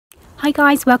Hi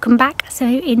guys, welcome back. So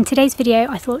in today's video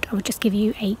I thought I would just give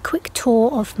you a quick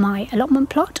tour of my allotment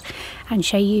plot and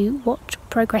show you what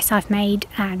progress I've made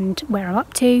and where I'm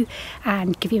up to,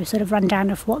 and give you a sort of rundown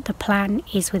of what the plan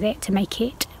is with it to make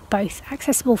it both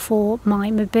accessible for my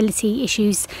mobility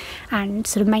issues and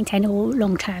sort of maintainable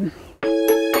long term.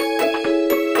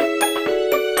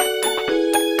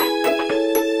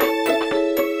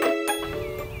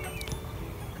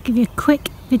 I'll give you a quick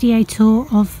video tour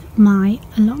of my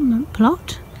allotment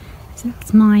plot. So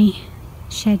that's my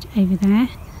shed over there,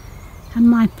 and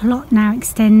my plot now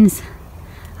extends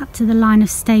up to the line of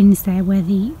stones there where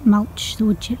the mulch, the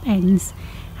wood chip ends,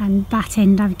 and that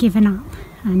end I've given up,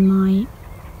 and my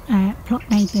plot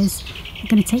neighbours are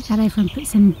going to take that over and put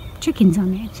some chickens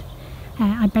on it.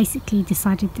 I basically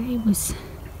decided that it was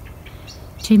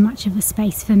too much of a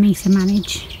space for me to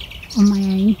manage on my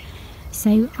own,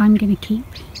 so I'm going to keep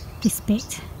this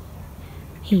bit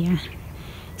here.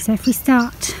 So if we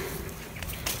start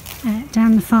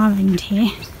down the far end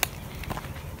here,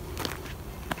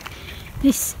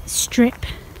 this strip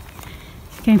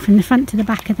going from the front to the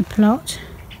back of the plot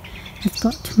has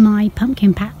got my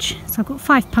pumpkin patch. So I've got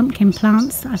 5 pumpkin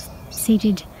plants that I've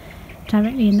seeded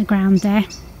directly in the ground there.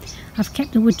 I've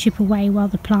kept the wood chip away while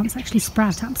the plants actually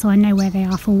sprout up, so I know where they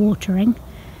are for watering.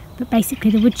 But basically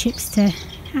the wood chips to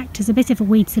act as a bit of a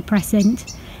weed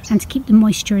suppressant and to keep the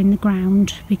moisture in the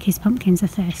ground because pumpkins are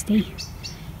thirsty.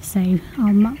 So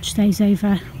I'll mulch those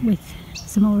over with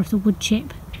some more of the wood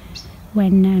chip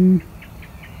when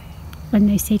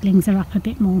those seedlings are up a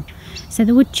bit more. So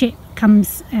the wood chip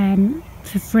comes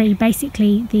for free.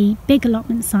 Basically the big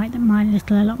allotment site that my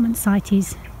little allotment site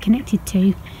is connected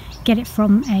to get it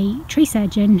from a tree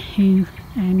surgeon who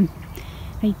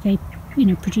they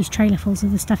produce trailerfuls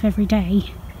of the stuff every day,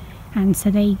 and so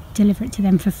they deliver it to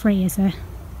them for free as a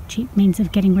cheap means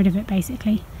of getting rid of it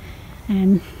basically.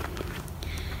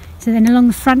 So then along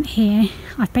the front here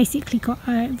I've basically got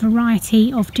a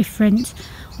variety of different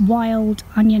wild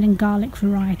onion and garlic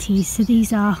varieties. So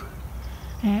these are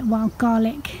wild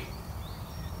garlic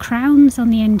crowns on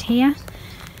the end here,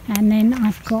 and then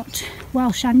I've got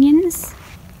Welsh onions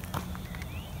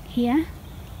here.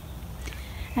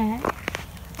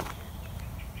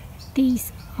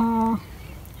 These are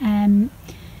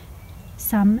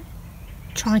some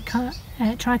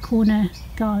tri-corner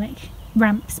garlic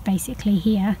ramps basically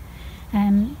here.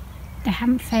 They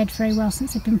haven't fared very well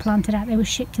since they've been planted out. They were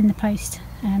shipped in the post.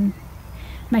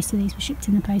 Most of these were shipped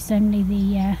in the post. Only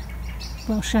the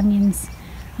Welsh onions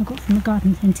I got from the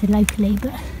garden centre locally,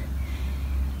 but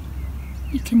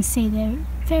you can see they're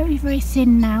very, very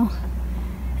thin now.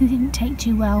 They didn't take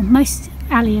too well. Most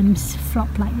alliums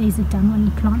flop like these have done when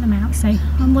you plant them out, so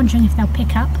I'm wondering if they'll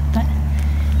pick up, but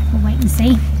we'll wait and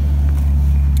see.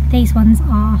 These ones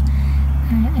are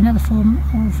another form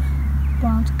of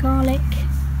wild garlic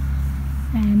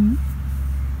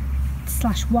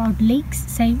slash wild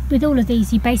leeks. So with all of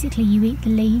these, you eat the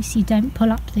leaves, you don't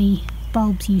pull up the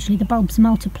bulbs usually. The bulbs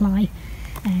multiply,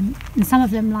 and some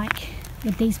of them, like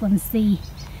with these ones, they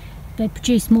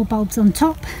produce more bulbs on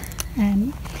top,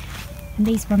 and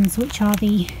these ones, which are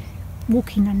the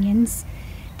walking onions,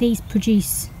 these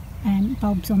produce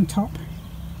bulbs on top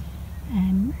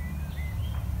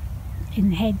in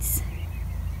the heads.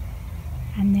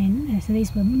 And then so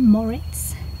these were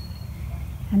morets,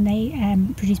 and they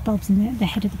produce bulbs in the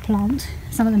head of the plant.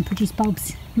 Some of them produce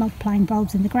bulbs, multiplying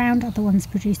bulbs in the ground. Other ones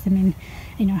produce them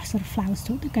in a sort of flower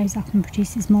stalk that goes up and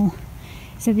produces more.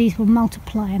 So these will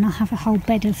multiply, and I'll have a whole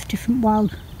bed of different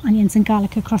wild onions and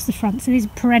garlic across the front. So these are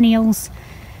perennials.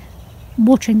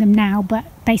 Watering them now, but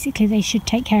basically they should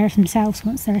take care of themselves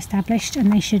once they're established,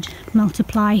 and they should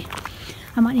multiply.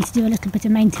 I might need to do a little bit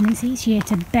of maintenance each year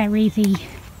to bury the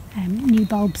new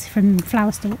bulbs from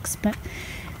flower stalks, but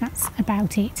that's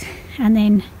about it. And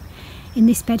then in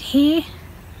this bed here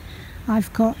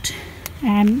I've got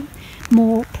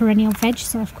more perennial veg.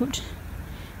 So I've got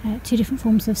 2 different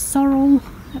forms of sorrel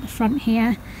at the front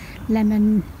here,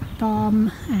 lemon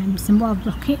balm, some wild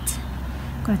rocket.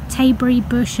 I've got a tayberry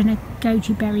bush and a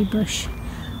goji berry bush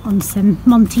on some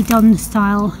Monty Don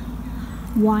style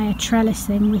wire trellis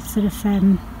thing with sort of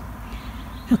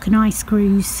hook and eye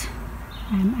screws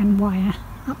and wire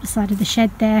up the side of the shed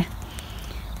there.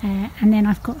 And then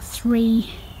I've got 3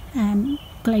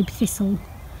 globe thistle,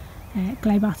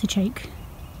 globe artichoke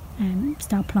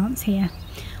style plants here.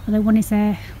 Although one is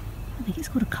I think it's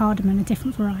called a cardamom, a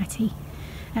different variety,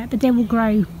 but they will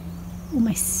grow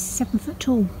almost 7 foot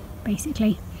tall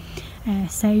basically.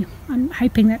 So I'm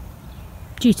hoping that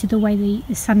due to the way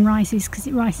the sun rises, because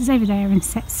it rises over there and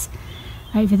sets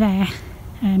over there,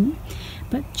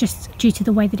 but just due to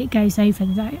the way that it goes over,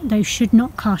 those should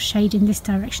not cast shade in this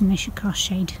direction, they should cast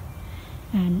shade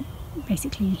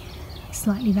basically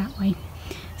slightly that way.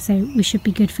 So we should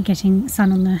be good for getting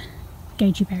sun on the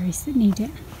goji berries that need it.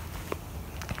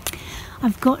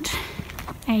 I've got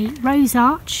a rose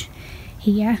arch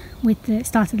here with the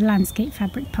start of the landscape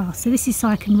fabric path. So this is so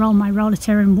I can roll my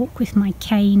rollator and walk with my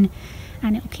cane,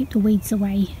 and it will keep the weeds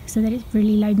away so that it's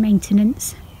really low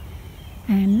maintenance.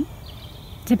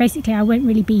 So basically I won't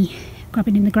really be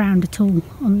grubbing in the ground at all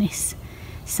on this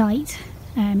site,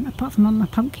 apart from on my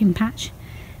pumpkin patch,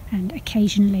 and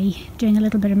occasionally doing a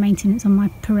little bit of maintenance on my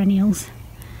perennials.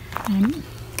 I've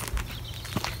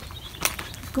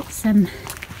got some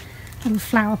little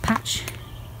flower patch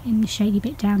in the shady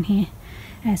bit down here.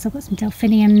 So I've got some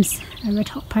delphiniums, a red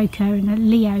hot poker and a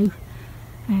Leo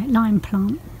lime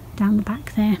plant down the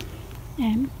back there.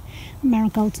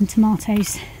 Marigolds and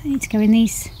tomatoes need to go in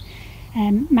these.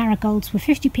 Marigolds were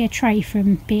 50p a tray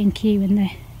from B&Q, and the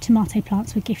tomato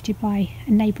plants were gifted by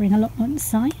a neighbouring allotment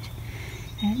site,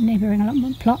 neighbouring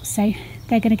allotment plot, so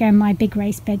they're going to go in my big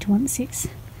raised bed once it's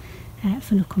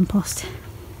full of compost.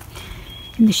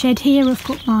 In the shed here I've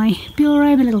got my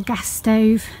bureau, my little gas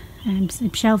stove,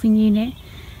 some shelving unit,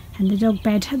 and the dog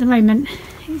bed. At the moment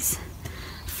it's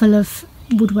full of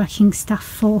woodworking stuff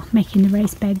for making the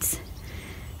raised beds.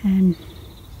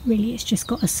 Really it's just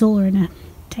got a saw and a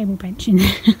table bench in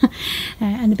there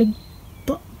and a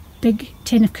big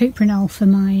tin of cuprinol for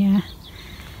my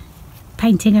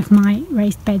painting of my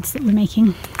raised beds that we're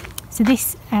making. So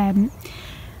this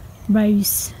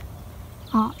rose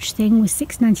arch thing was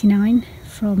 $6.99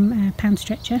 from Pound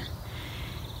Stretcher,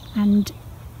 and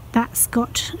that's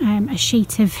got a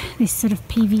sheet of this sort of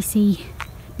PVC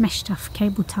mesh stuff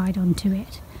cable tied onto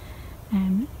it,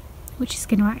 which is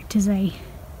going to act as a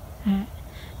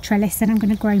trellis, and I'm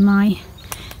going to grow my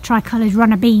tricoloured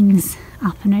runner beans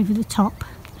up and over the top,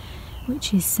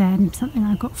 which is something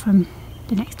I got from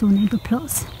the next door neighbour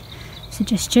plot's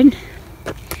suggestion.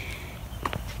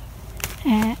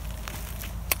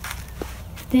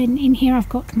 Then in here I've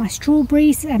got my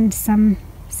strawberries and some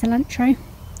cilantro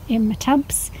in my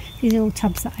tubs. These are all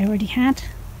tubs that I already had.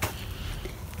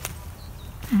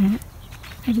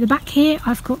 Over the back here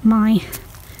I've got my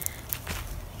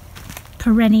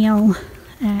perennial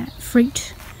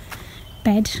fruit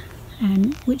bed,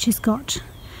 which has got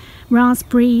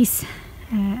raspberries,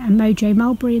 a Mojo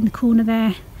mulberry in the corner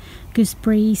there,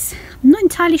 gooseberries. I'm not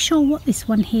entirely sure what this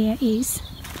one here is.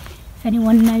 If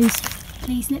anyone knows,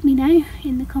 please let me know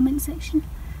in the comment section.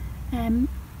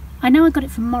 I know I got it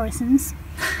from Morrison's.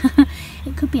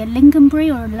 It could be a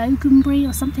lingonberry or a loganberry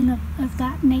or something of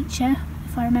that nature,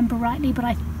 if I remember rightly, but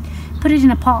I put it in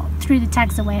a pot, threw the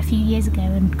tags away a few years ago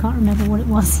and can't remember what it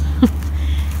was.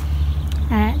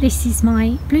 This is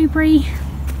my blueberry.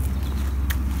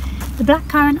 The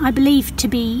blackcurrant I believe to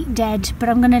be dead, but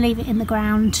I'm going to leave it in the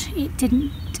ground. It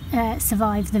didn't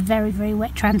survive the very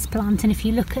wet transplant, and if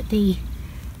you look at the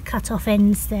cut off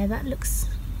ends there, that looks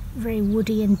very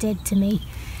woody and dead to me.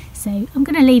 So I'm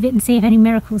going to leave it and see if any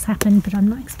miracles happen, but I'm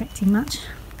not expecting much.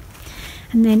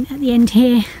 And then at the end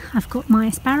here I've got my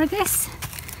asparagus.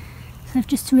 So I've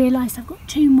just realised I've got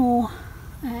two more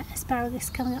asparagus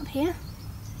coming up here,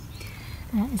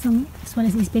 as well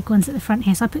as these big ones at the front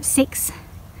here. So I put 6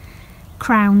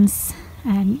 crowns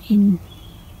in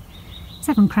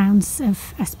 7 crowns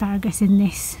of asparagus in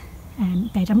this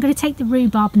bed. I'm going to take the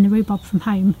rhubarb and the rhubarb from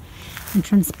home and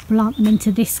transplant them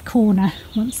into this corner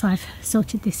once I've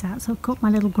sorted this out. So I've got my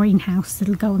little greenhouse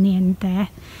that'll go on the end there.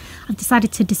 I've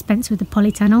decided to dispense with the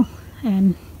polytunnel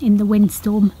in the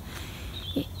windstorm.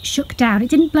 It shook down. It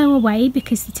didn't blow away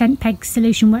because the tent peg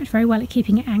solution worked very well at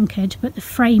keeping it anchored, but the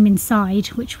frame inside,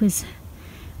 which was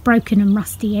broken and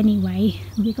rusty anyway,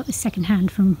 we got this second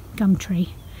hand from Gumtree,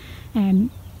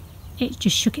 it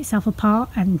just shook itself apart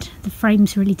and the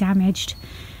frame's really damaged,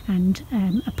 and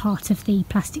a part of the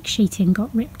plastic sheeting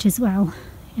got ripped as well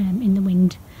in the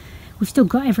wind. We've still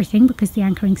got everything because the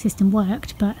anchoring system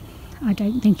worked, but I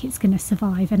don't think it's going to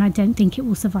survive, and I don't think it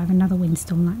will survive another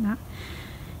windstorm like that.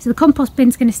 So the compost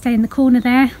bin's going to stay in the corner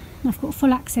there. I've got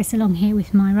full access along here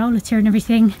with my rollator and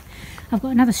everything. I've got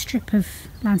another strip of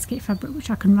landscape fabric which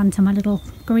I can run to my little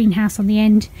greenhouse on the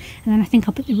end, and then I think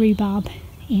I'll put the rhubarb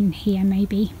in here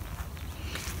maybe.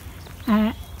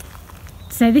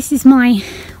 So this is my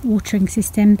watering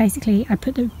system. Basically I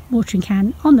put the watering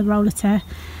can on the rollator,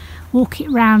 walk it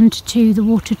round to the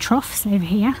water troughs over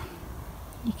here.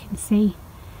 You can see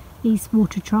these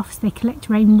water troughs, they collect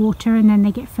rainwater and then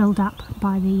they get filled up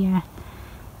by the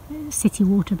city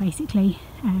water basically,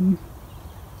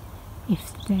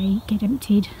 if they get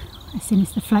emptied as soon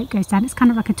as the float goes down. It's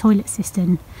kind of like a toilet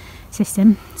system.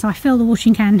 So I fill the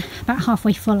watering can about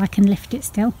halfway full. I can lift it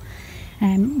still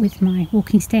with my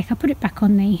walking stick. I put it back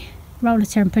on the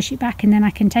rollator and push it back, and then I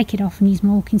can take it off and use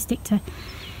my walking stick to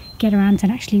get around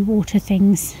and actually water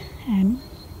things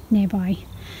nearby.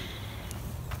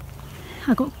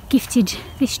 I got gifted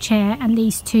this chair and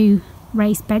these 2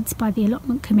 raised beds by the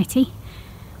allotment committee.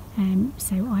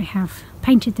 So I have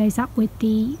painted those up with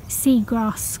the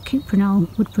seagrass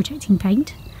cuprinol wood protecting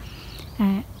paint.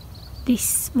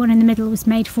 This one in the middle was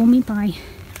made for me by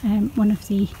one of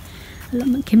the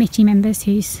allotment committee members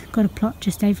who's got a plot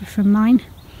just over from mine,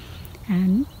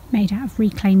 made out of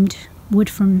reclaimed wood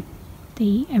from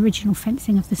the original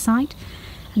fencing of the site,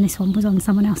 and this one was on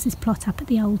someone else's plot up at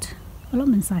the old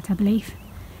allotment site, I believe.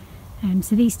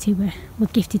 So these 2 were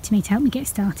gifted to me to help me get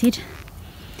started.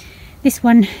 This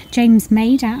one James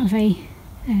made out of a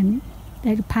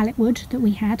little pallet wood that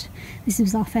we had. This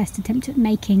was our first attempt at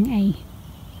making a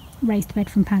raised bed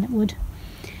from pallet wood,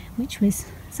 which was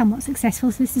somewhat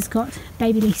successful. So this has got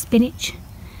baby leaf spinach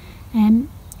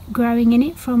growing in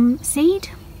it from seed,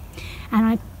 and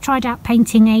I tried out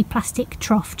painting a plastic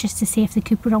trough just to see if the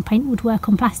cuprinol paint would work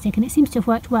on plastic, and it seems to have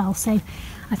worked well. So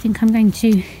I think I'm going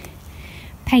to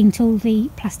paint all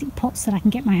the plastic pots that I can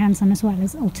get my hands on as well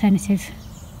as alternative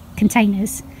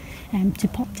containers to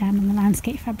pop down on the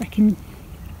landscape fabric and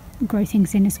grow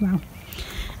things in as well.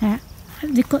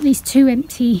 They've got these 2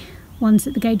 empty ones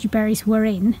that the goji berries were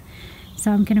in,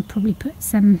 so I'm going to probably put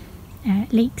some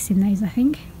leeks in those, I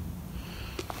think.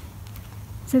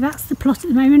 So that's the plot at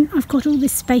the moment. I've got all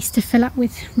this space to fill up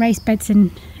with raised beds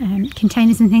and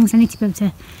containers and things. I need to be able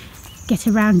to get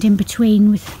around in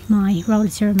between with my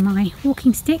rollator and my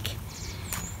walking stick,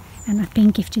 and I've been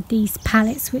gifted these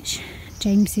pallets which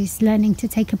James is learning to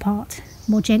take apart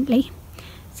more gently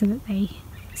so that they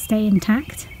stay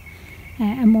intact,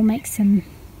 and we'll make some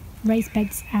raised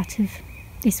beds out of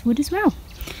this wood as well.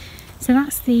 So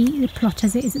that's the plot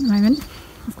as it is at the moment.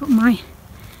 I've got my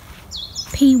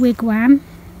pea wigwam,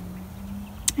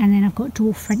 and then I've got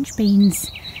dwarf French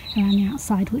beans around the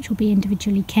outside, which will be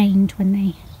individually caned when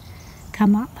they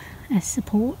come up as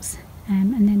supports,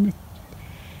 and then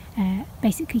the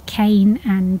basically cane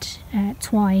and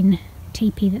twine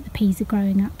teepee that the peas are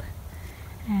growing up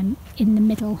in the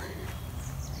middle.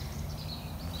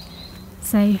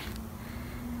 So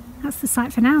that's the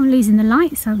site for now. I'm losing the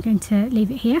light, so I'm going to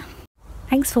leave it here.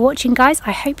 Thanks for watching, guys.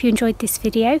 I hope you enjoyed this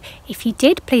video. If you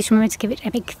did, please remember to give it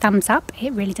a big thumbs up.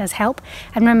 It really does help.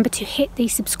 And remember to hit the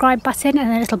subscribe button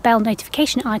and the little bell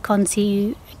notification icon so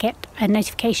you get a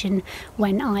notification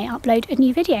when I upload a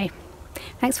new video.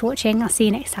 Thanks for watching. I'll see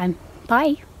you next time.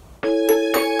 Bye.